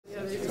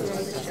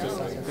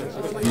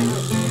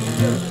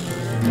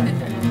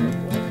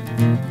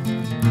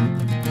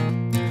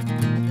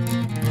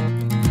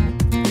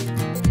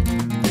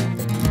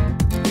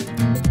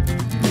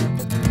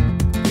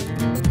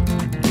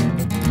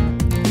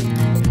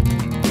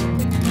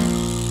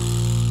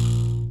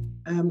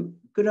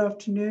Good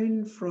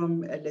afternoon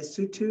from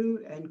Lesotho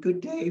and good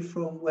day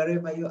from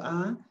wherever you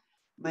are.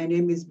 My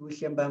name is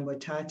Buhle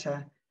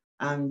Mbambo-Thata.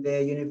 I'm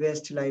the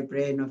University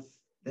Librarian of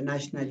the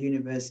National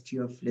University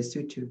of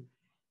Lesotho,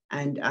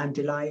 and I'm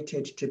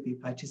delighted to be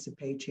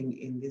participating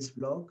in this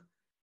vlog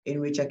in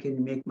which I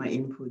can make my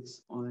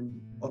inputs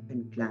on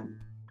Open GLAM.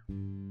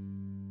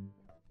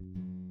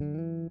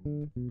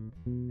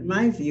 In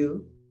my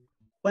view,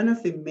 one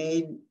of the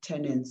main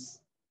tenets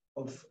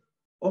of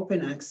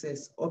open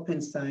access,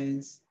 open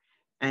science,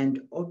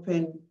 and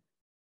open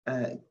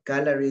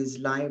galleries,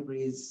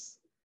 libraries,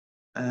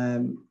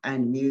 and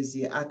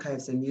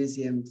archives and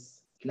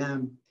museums,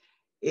 GLAM,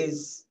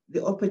 is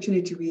the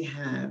opportunity we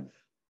have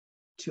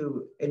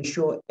to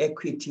ensure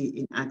equity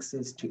in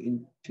access to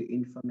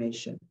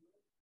information,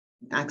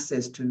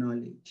 access to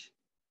knowledge.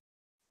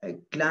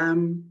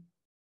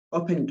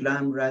 Open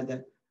GLAM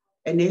rather,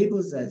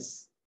 enables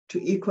us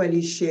to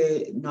equally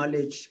share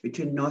knowledge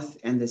between North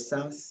and the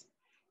South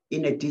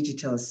in a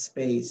digital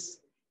space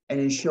and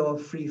ensure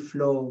free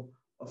flow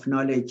of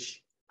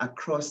knowledge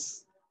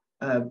across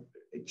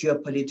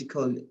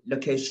geopolitical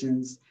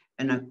locations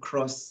and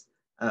across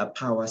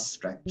power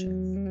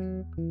structures.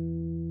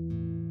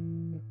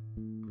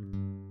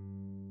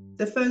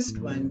 The first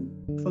one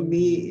for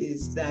me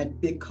is that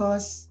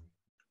because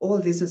all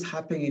this is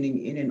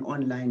happening in an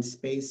online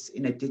space,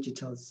 in a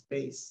digital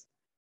space,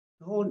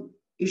 the whole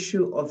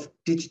issue of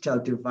digital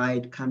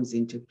divide comes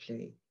into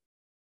play.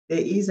 There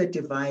is a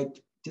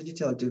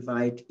digital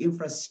divide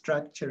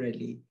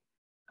infrastructurally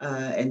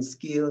and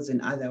skills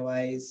and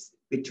otherwise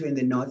between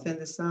the North and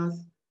the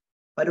South,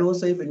 but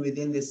also even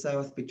within the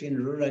South between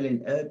rural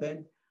and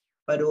urban,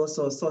 but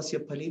also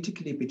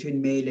sociopolitically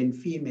between male and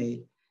female.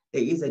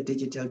 There is a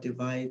digital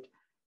divide,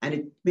 and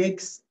it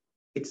makes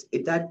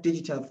that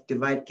digital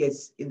divide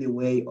gets in the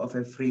way of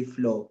a free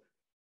flow.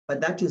 But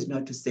that is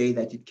not to say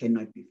that it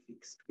cannot be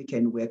fixed. We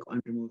can work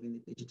on removing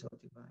the digital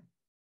divide.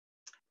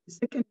 The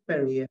second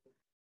barrier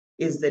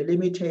is the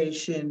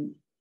limitation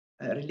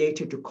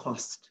related to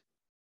cost.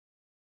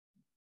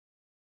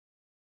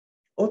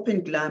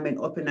 Open GLAM and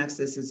open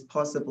access is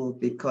possible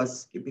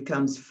because it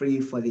becomes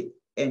free for the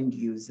end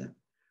user,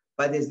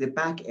 but there's the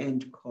back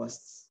end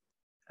costs,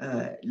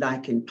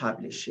 like in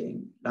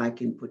publishing,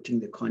 like in putting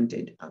the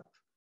content up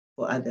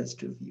for others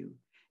to view.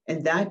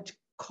 And that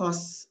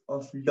costs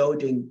of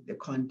loading the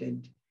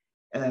content,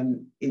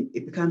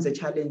 it becomes a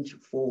challenge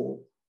for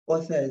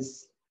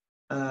authors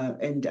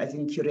and I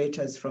think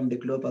curators from the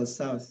Global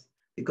South,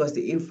 because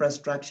the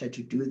infrastructure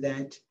to do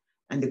that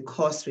and the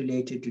cost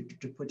related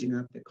to putting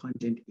up the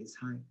content is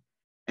high.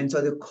 And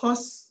so the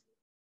cost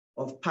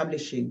of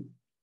publishing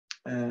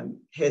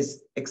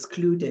has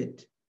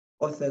excluded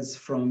authors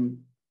from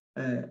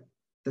the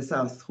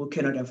South who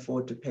cannot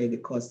afford to pay the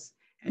costs.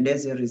 And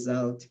as a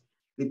result,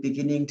 we're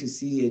beginning to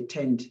see a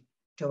trend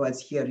towards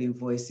hearing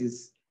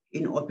voices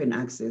in open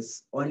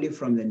access only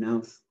from the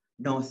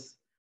North,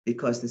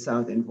 because the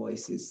Southern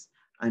voices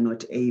are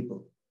not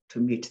able to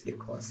meet the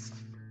cost.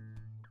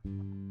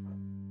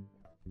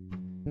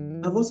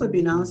 I've also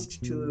been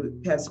asked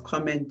to perhaps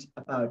comment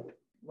about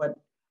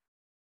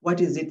what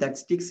is it that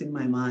sticks in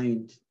my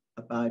mind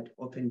about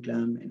Open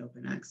GLAM and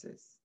open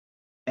access,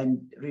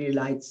 and really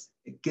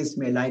it gives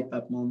me a light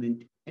bulb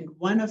moment. And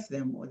one of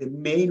them, or the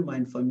main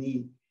one for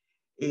me,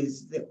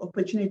 is the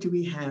opportunity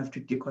we have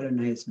to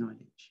decolonize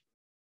knowledge.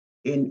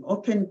 In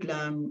Open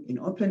GLAM, in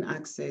open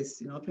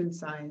access, in open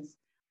science,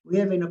 we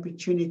have an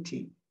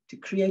opportunity to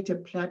create a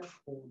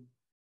platform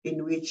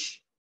in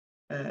which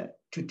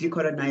to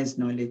decolonize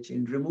knowledge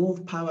and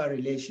remove power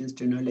relations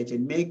to knowledge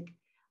and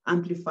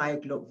amplify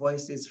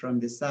voices from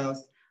the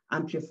South,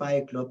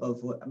 amplify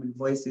global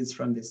voices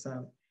from the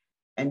South.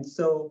 And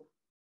so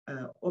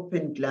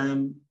Open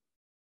GLAM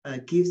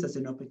gives us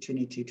an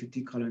opportunity to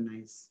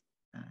decolonize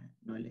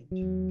knowledge.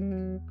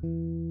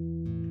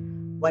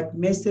 What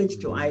message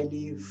do I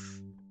leave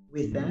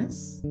with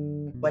us?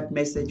 What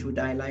message would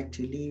I like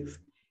to leave?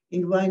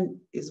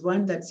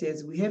 One that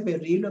says we have a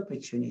real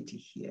opportunity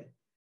here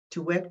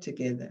to work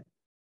together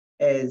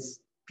as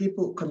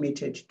people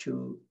committed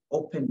to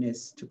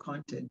openness to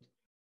content,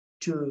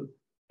 to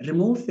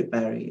remove the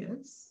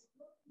barriers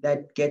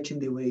that get in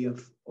the way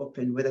of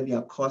open, whether they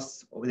are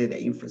costs or whether they're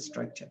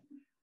infrastructure,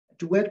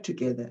 to work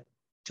together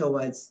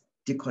towards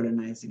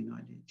decolonizing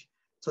knowledge,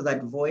 so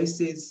that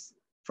voices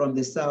from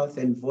the South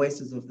and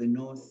voices of the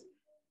North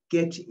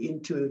get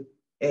into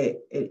an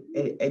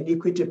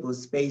equitable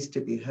space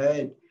to be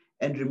heard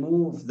and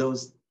remove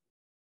those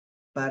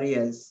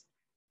barriers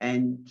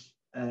and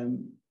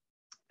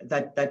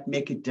that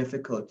make it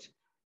difficult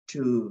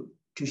to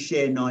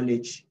share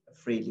knowledge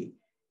freely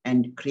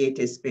and create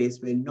a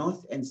space where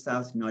North and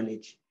South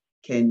knowledge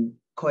can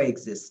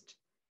coexist.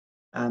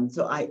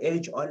 So I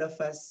urge all of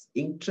us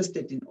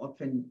interested in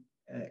open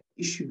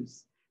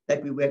issues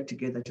that we work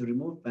together to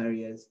remove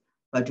barriers,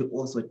 but to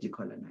also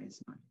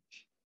decolonize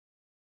knowledge.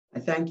 I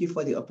thank you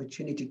for the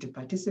opportunity to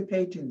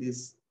participate in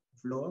this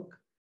vlog.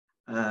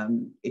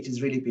 It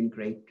has really been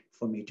great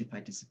for me to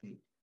participate.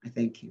 I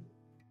thank you.